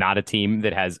is not a team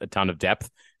that has a ton of depth.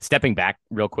 Stepping back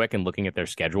real quick and looking at their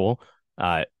schedule,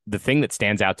 the thing that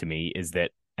stands out to me is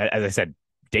that, as I said,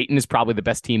 Dayton is probably the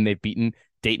best team they've beaten.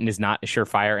 Dayton is not a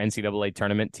surefire NCAA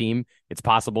tournament team. It's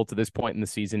possible to this point in the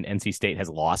season, NC State has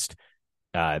lost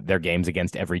their games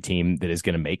against every team that is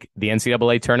going to make the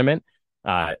NCAA tournament.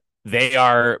 They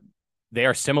are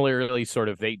similarly sort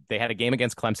of, they had a game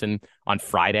against Clemson on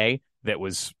Friday that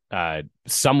was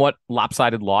somewhat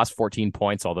lopsided loss, 14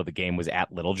 points, although the game was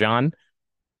at Littlejohn.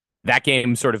 That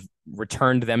game sort of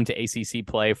returned them to ACC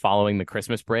play following the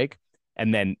Christmas break.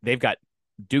 And then they've got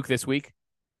Duke this week.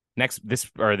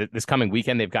 This coming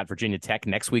weekend, they've got Virginia Tech.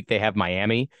 Next week, they have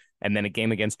Miami, and then a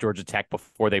game against Georgia Tech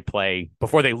before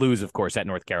they lose, of course, at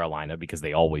North Carolina, because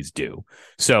they always do.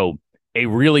 So a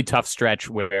really tough stretch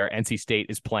where NC State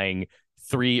is playing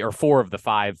 3 or 4 of the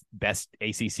 5 best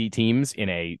ACC teams in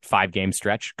a 5-game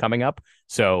stretch coming up.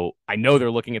 So I know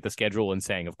they're looking at the schedule and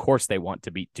saying, of course, they want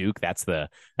to beat Duke. That's the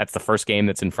first game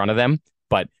that's in front of them.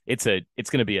 But it's going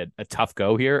to be a tough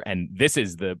go here, and this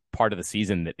is the part of the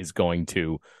season that is going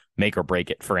to make or break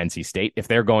it for NC State. If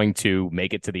they're going to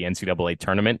make it to the NCAA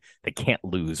tournament, they can't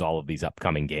lose all of these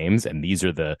upcoming games, and these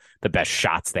are the best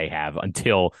shots they have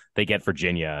until they get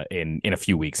Virginia in a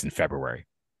few weeks in February.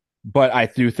 But I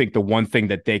do think the one thing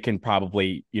that they can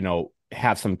probably,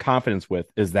 have some confidence with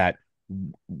is that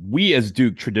we as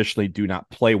Duke traditionally do not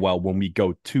play well when we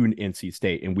go to NC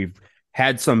State, and we've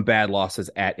had some bad losses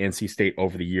at NC State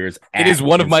over the years. It is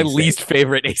one of my least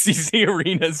favorite ACC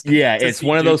arenas. Yeah, it's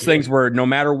one of those things where no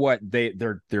matter what,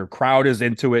 their crowd is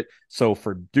into it. So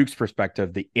for Duke's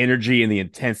perspective, the energy and the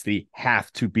intensity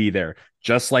have to be there.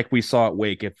 Just like we saw at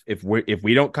Wake, if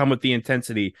we don't come with the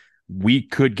intensity, we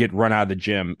could get run out of the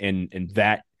gym. And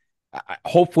that,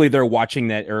 hopefully they're watching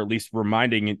that, or at least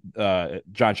reminding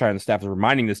John Shire and the staff is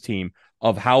reminding this team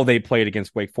of how they played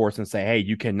against Wake Forest and say, hey,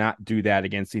 you cannot do that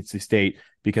against NC State,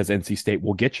 because NC State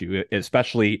will get you,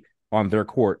 especially on their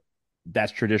court.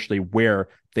 That's traditionally where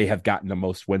they have gotten the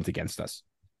most wins against us.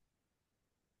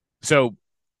 So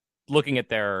looking at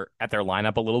their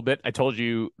lineup a little bit, I told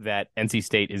you that NC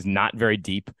State is not very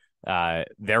deep.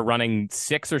 They're running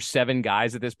 6 or 7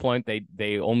 guys at this point.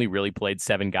 They only really played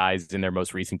 7 guys in their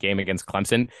most recent game against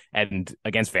Clemson, and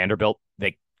against Vanderbilt,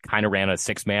 they kind of ran a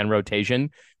 6-man rotation.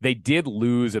 They did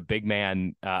lose a big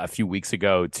man a few weeks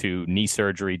ago to knee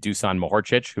surgery, Dusan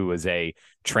Mahorcic, who was a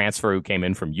transfer who came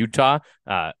in from Utah,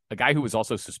 a guy who was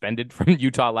also suspended from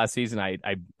Utah last season.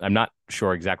 I'm not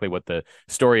sure exactly what the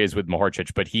story is with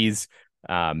Mahorcic, but he's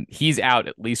out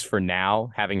at least for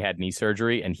now, having had knee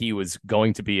surgery, and he was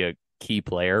going to be a key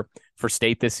player for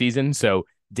State this season. So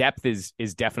depth is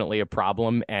definitely a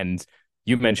problem. And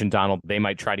you mentioned, Donald, they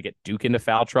might try to get Duke into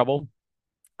foul trouble.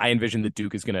 I envision that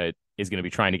Duke is gonna be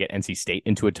trying to get NC State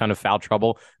into a ton of foul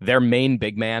trouble. Their main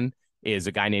big man is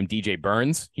a guy named DJ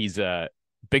Burns. He's a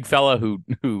big fella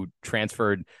who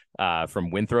transferred from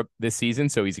Winthrop this season,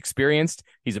 so he's experienced.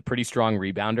 He's a pretty strong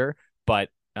rebounder, but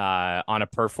on a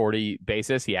per 40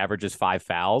 basis, he averages 5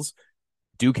 fouls.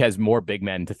 Duke has more big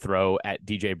men to throw at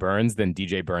DJ Burns than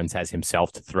DJ Burns has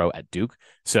himself to throw at Duke.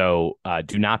 So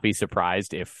do not be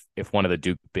surprised if one of the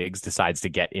Duke bigs decides to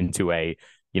get into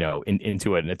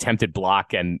into an attempted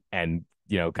block and kind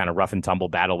of rough and tumble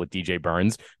battle with DJ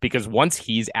Burns, because once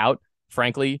he's out,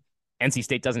 frankly, NC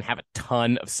State doesn't have a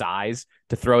ton of size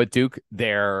to throw at Duke.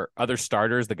 Their other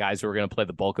starters, the guys who are going to play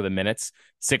the bulk of the minutes,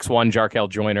 6'1" Jarkel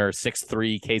Joyner,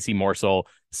 6'3" Casey Morsel,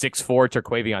 6'4"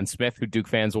 Terquavion Smith, who Duke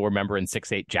fans will remember, and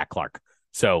 6'8" Jack Clark.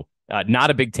 So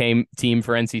not a big team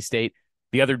for NC State.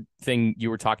 The other thing you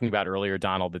were talking about earlier,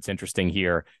 Donald, that's interesting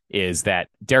here is that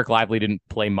Dariq Lively didn't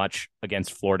play much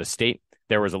against Florida State.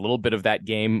 There was a little bit of that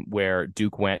game where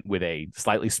Duke went with a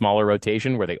slightly smaller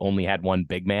rotation where they only had one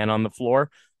big man on the floor.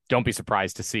 Don't be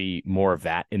surprised to see more of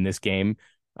that in this game.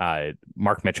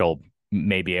 Mark Mitchell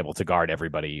may be able to guard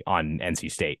everybody on NC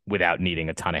State without needing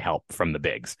a ton of help from the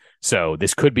bigs. So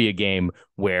this could be a game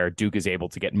where Duke is able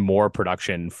to get more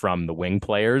production from the wing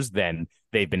players than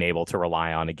they've been able to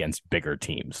rely on against bigger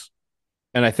teams.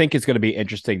 And I think it's going to be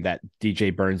interesting, that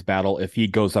DJ Burns battle, if he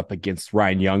goes up against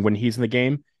Ryan Young when he's in the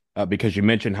game, because you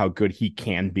mentioned how good he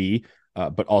can be.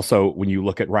 But also when you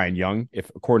look at Ryan Young,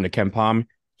 if according to KenPom,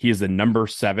 he is the number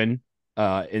 7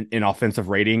 in offensive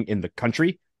rating in the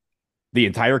country, the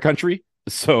entire country.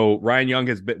 So Ryan Young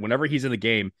has been, whenever he's in the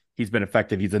game, he's been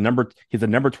effective. He's a number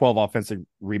 12 offensive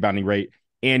rebounding rate,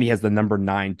 and he has the number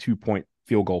 9 2-point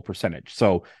field goal percentage.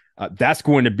 So that's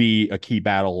going to be a key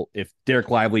battle. If Dariq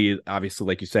Lively, obviously,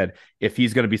 like you said, if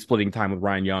he's going to be splitting time with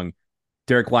Ryan Young,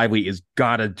 Dariq Lively is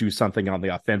got to do something on the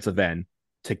offensive end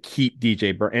to keep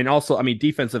DJ Burns. And also, I mean,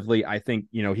 defensively, I think,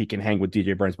 he can hang with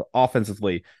DJ Burns, but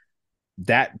offensively,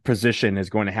 that position is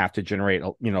going to have to generate,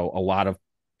 a lot of,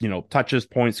 touches,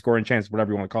 points, scoring chances,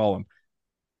 whatever you want to call them.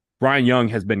 Ryan Young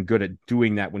has been good at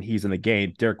doing that when he's in the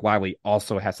game. Dariq Lively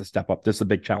also has to step up. This is a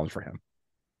big challenge for him.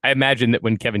 I imagine that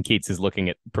when Kevin Keatts is looking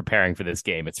at preparing for this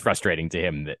game, it's frustrating to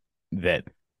him that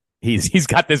he's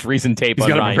got this recent tape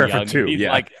on Ryan Young. Too. He's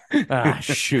like,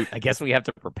 shoot, I guess we have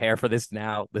to prepare for this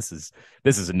now. This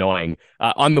is annoying.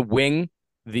 On the wing,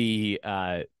 the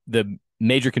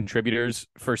major contributors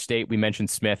for State, we mentioned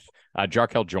Smith.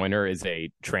 Jarkel Joyner is a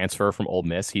transfer from Ole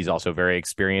Miss. He's also very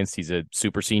experienced. He's a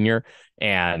super senior,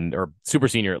 or super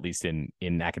senior at least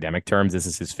in academic terms. This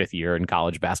is his 5th year in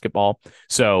college basketball.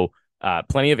 So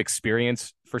plenty of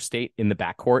experience for State in the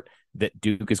backcourt that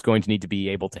Duke is going to need to be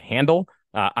able to handle.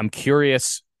 I'm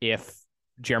curious if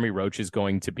Jeremy Roach is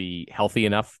going to be healthy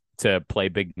enough to play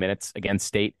big minutes against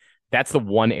State. That's the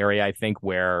one area I think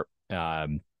where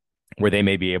they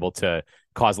may be able to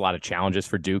cause a lot of challenges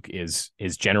for Duke is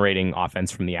generating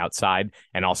offense from the outside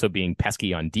and also being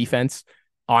pesky on defense.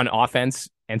 On offense,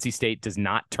 NC State does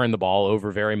not turn the ball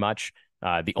over very much.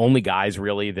 The only guys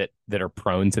really that are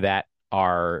prone to that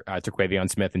are Terquavion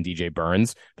Smith and DJ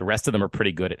Burns. The rest of them are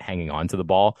pretty good at hanging on to the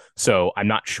ball. So I'm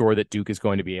not sure that Duke is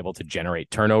going to be able to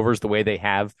generate turnovers the way they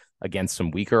have against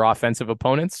some weaker offensive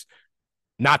opponents.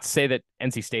 Not to say that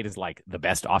NC State is like the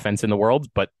best offense in the world,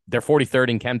 but they're 43rd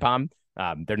in KenPom.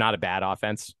 They're not a bad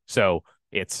offense. So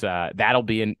it's that'll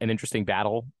be an interesting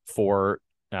battle for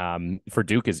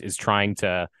Duke is trying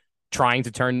to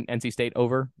turn NC State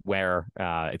over, where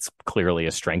it's clearly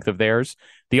a strength of theirs.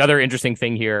 The other interesting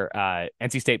thing here,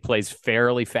 NC State plays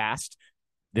fairly fast.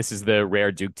 This is the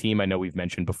rare Duke team I know we've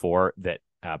mentioned before that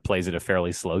plays at a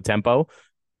fairly slow tempo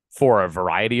for a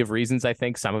variety of reasons, I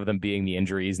think. Some of them being the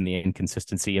injuries and the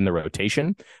inconsistency in the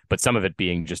rotation, but some of it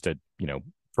being just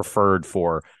preferred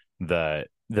for the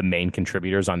main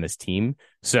contributors on this team.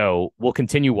 So we'll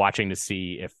continue watching to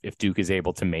see if Duke is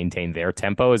able to maintain their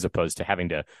tempo as opposed to having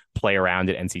to play around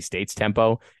at NC State's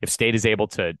tempo. If State is able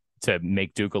to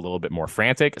make Duke a little bit more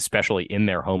frantic, especially in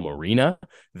their home arena,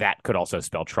 that could also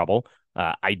spell trouble.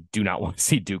 I do not want to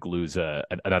see Duke lose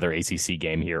another ACC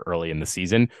game here early in the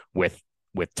season with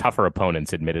tougher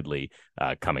opponents, admittedly,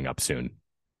 coming up soon.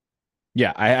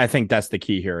 Yeah, I think that's the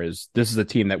key here. Is this is a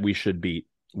team that we should beat,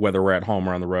 whether we're at home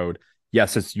or on the road.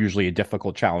 Yes, it's usually a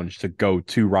difficult challenge to go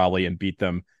to Raleigh and beat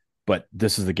them, but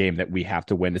this is a game that we have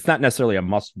to win. It's not necessarily a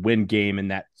must-win game in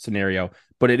that scenario,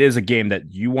 but it is a game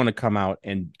that you want to come out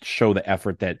and show the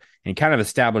effort that and kind of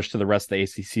establish to the rest of the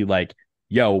ACC, like,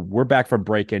 yo, we're back from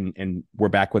break and we're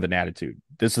back with an attitude.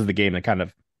 This is the game that kind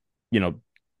of,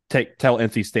 tell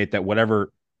NC State that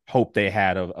whatever hope they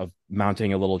had of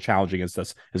mounting a little challenge against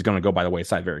us is going to go by the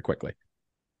wayside very quickly.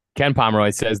 Ken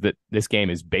Pomeroy says that this game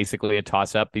is basically a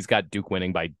toss-up. He's got Duke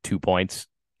winning by 2 points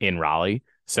in Raleigh.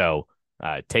 So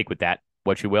take with that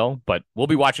what you will. But we'll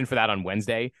be watching for that on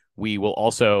Wednesday. We will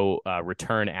also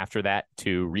return after that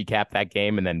to recap that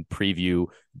game and then preview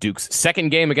Duke's second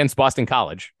game against Boston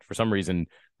College. For some reason,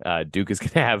 Duke is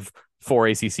going to have 4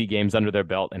 ACC games under their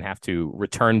belt and have to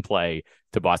return play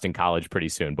to Boston College pretty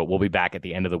soon. But we'll be back at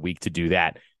the end of the week to do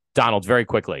that. Donald, very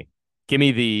quickly, give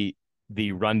me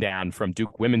the rundown from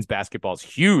Duke women's basketball's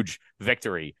huge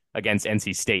victory against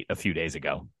NC State a few days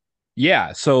ago.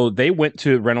 Yeah, so they went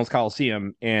to Reynolds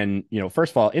Coliseum, and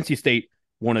first of all, NC State,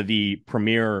 one of the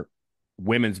premier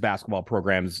women's basketball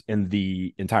programs in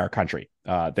the entire country.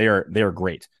 They are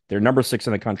great. They're number 6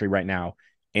 in the country right now,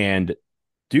 and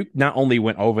Duke not only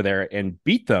went over there and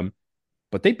beat them,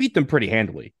 but they beat them pretty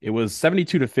handily. It was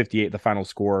 72-58 the final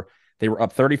score. They were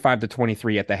up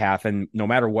 35-23 at the half, and no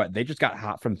matter what, they just got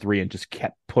hot from 3 and just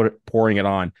kept pouring it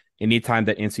on. Anytime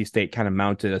that NC State kind of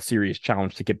mounted a serious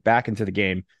challenge to get back into the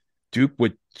game, Duke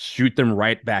would shoot them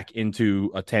right back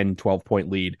into a 10, 12-point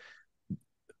lead.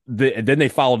 Then they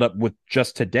followed up with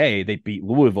just today, they beat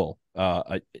Louisville,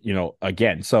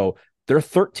 again. So they're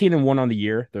 13-1 on the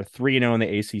year. They're 3-0 in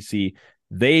the ACC.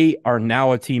 They are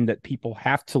now a team that people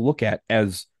have to look at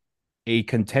as a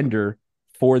contender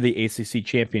for the ACC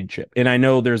championship. And I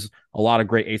know there's a lot of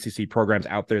great ACC programs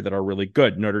out there that are really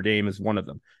good. Notre Dame is one of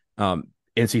them.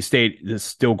 NC State is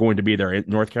still going to be there.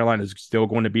 North Carolina is still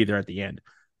going to be there at the end.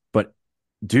 But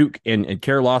Duke and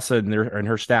Kara Lawson and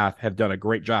her staff have done a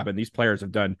great job, and these players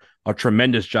have done a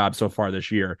tremendous job so far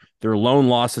this year. Their lone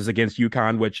losses against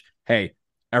UConn, which, hey,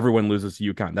 everyone loses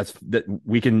to UConn.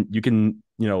 You can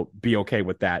be okay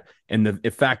with that. And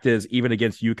the fact is, even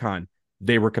against UConn,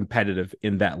 they were competitive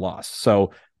in that loss.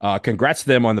 So congrats to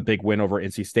them on the big win over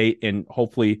NC State, and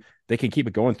hopefully they can keep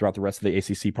it going throughout the rest of the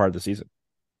ACC part of the season.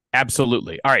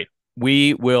 Absolutely. All right.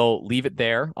 We will leave it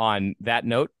there on that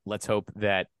note. Let's hope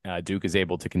that Duke is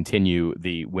able to continue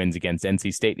the wins against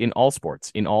NC State in all sports,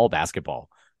 in all basketball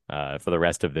for the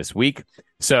rest of this week.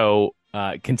 So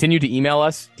continue to email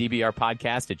us,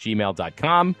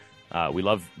 dbrpodcast@gmail.com. We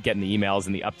love getting the emails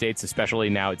and the updates, especially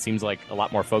now. It seems like a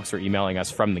lot more folks are emailing us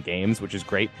from the games, which is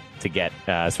great to get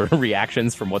sort of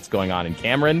reactions from what's going on in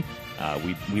Cameron.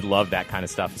 We love that kind of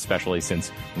stuff, especially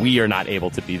since we are not able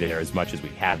to be there as much as we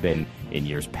have been in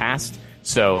years past.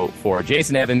 So for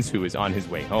Jason Evans, who is on his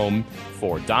way home,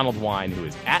 for Donald Wine, who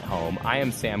is at home, I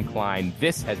am Sam Klein.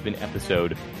 This has been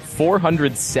episode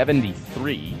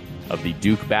 473 of the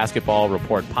Duke Basketball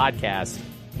Report podcast.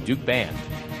 Duke Band,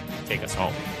 take us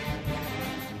home.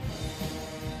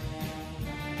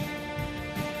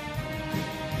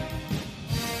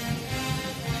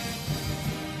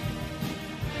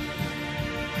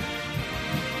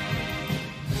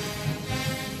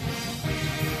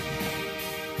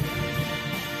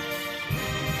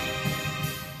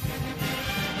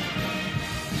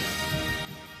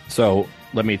 So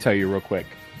let me tell you real quick,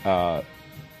 my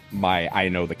I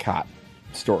Know the Cot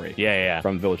story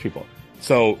from Village People.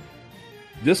 So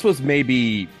this was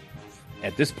maybe,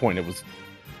 at this point, it was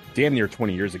damn near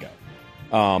 20 years ago.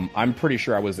 I'm pretty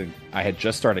sure I had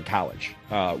just started college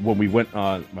when we went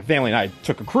on, my family and I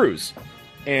took a cruise.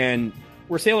 And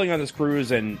we're sailing on this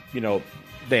cruise, and,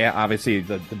 they obviously,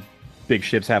 the big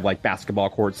ships have like basketball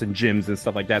courts and gyms and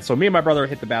stuff like that. So me and my brother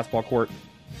hit the basketball court,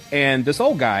 and this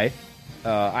old guy,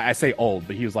 I say old,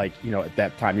 but he was like, at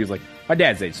that time, he was like my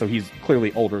dad's age, so he's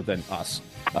clearly older than us.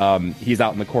 He's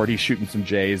out in the court, he's shooting some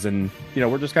J's, and,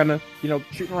 we're just kind of,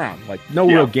 shooting around, like no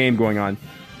real game going on.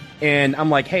 And I'm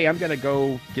like, hey, I'm going to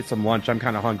go get some lunch. I'm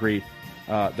kind of hungry.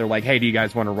 They're like, hey, do you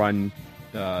guys want to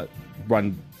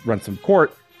run some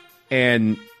court?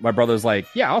 And my brother's like,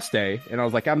 yeah, I'll stay. And I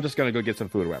was like, I'm just going to go get some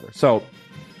food or whatever. So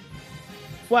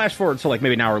flash forward to like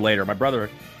maybe an hour later, my brother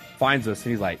finds us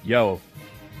and he's like, yo,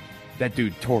 that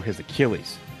dude tore his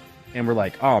Achilles. And we're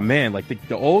like, oh man, like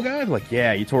the old guy? Like,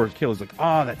 yeah, he tore his Achilles. Like,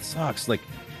 oh, that sucks. Like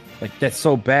that's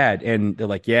so bad. And they're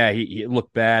like, yeah, he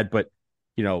looked bad, but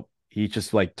he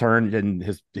just like turned and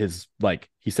his like,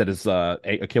 he said his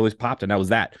Achilles popped, and that was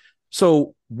that.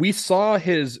 So we saw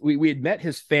we had met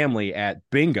his family at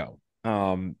bingo.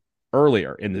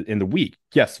 earlier in the week.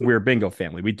 Yes, we're a bingo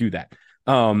family. We do that.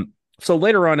 So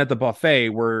later on at the buffet,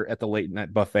 we're at the late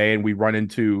night buffet, and we run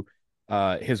into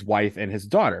his wife and his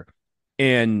daughter,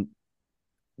 and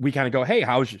we kind of go, "Hey,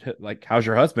 how's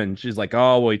your husband?" She's like,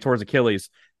 "Oh, well, he tore his Achilles."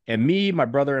 And me, my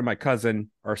brother, and my cousin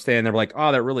are standing there like,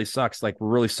 "Oh, that really sucks. Like, we're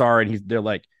really sorry." And they're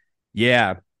like,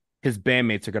 "Yeah, his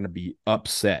bandmates are going to be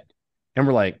upset." And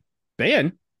we're like,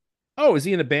 "Band? Oh, is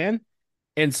he in a band?"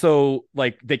 And so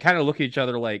like they kind of look at each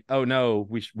other like, "Oh no,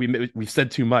 we've said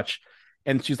too much."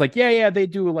 And she's like, "Yeah, they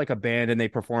do like a band and they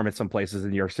perform at some places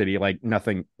in New York City, like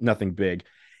nothing big."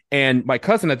 And my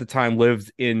cousin at the time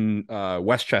lived in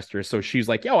Westchester, so she's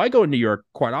like, "Yo, I go to New York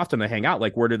quite often to hang out.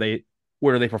 Like, where do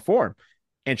they perform?"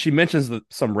 And she mentions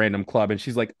some random club, and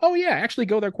she's like, "Oh yeah, I actually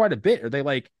go there quite a bit. Are they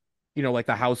like, like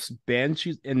the house band?"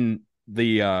 She's and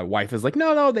the wife is like,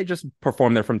 "No, they just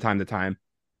perform there from time to time."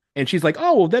 And she's like,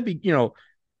 "Oh, well, that'd be,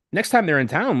 next time they're in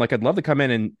town, like I'd love to come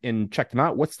in and check them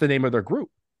out. What's the name of their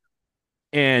group?"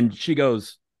 And she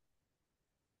goes,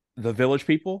 "The Village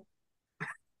People."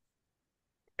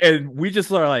 And we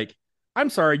just are like, "I'm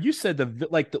sorry, you said the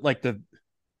like the Like did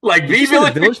the you say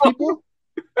the Village Village People?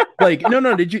 Like,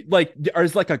 no, did you like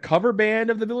is like a cover band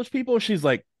of the Village People?" She's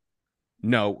like,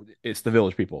 "No, it's the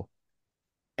Village People."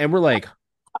 And we're like,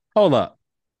 "Hold up.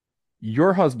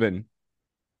 Your husband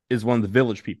is one of the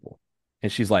Village People."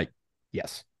 And she's like,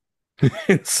 "Yes."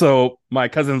 And so my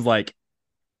cousin's like,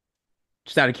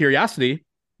 just out of curiosity,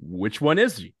 "Which one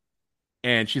is he?"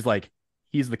 And she's like,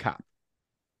 "He's the cop."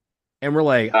 And we're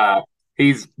like,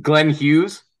 he's Glenn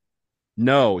Hughes.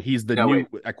 "No, he's the No, new,"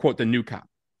 wait. I quote, "the new cop,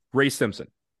 Ray Simpson."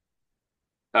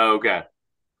 Oh, okay.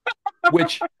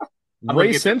 Which I'm looking Ray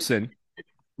at that. Simpson,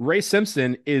 Ray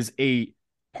Simpson is a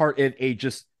part of a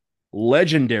just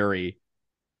legendary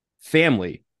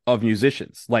family of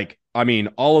musicians. Like, I mean,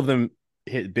 all of them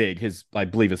hit big. I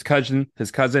believe his cousin,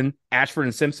 Ashford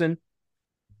and Simpson,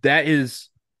 that is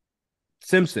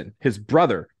Simpson, his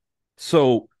brother.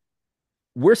 So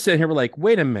we're sitting here, we're like,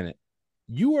 "Wait a minute.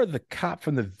 You are the cop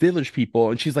from the Village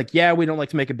People." And she's like, "Yeah, we don't like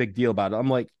to make a big deal about it." I'm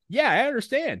like, "Yeah, I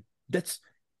understand. That's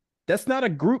not a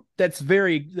group it's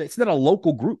not a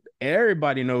local group.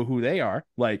 Everybody know who they are.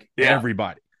 Like, Yeah,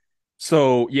 everybody."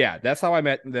 So yeah, that's how I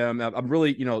met them. I'm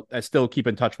really, I still keep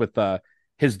in touch with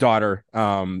his daughter,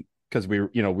 because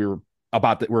we're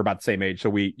about the same age. So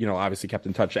we, obviously kept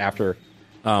in touch after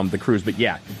the cruise. But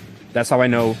yeah, that's how I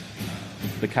know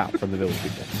the cop from the Village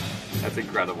People. that's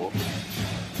incredible.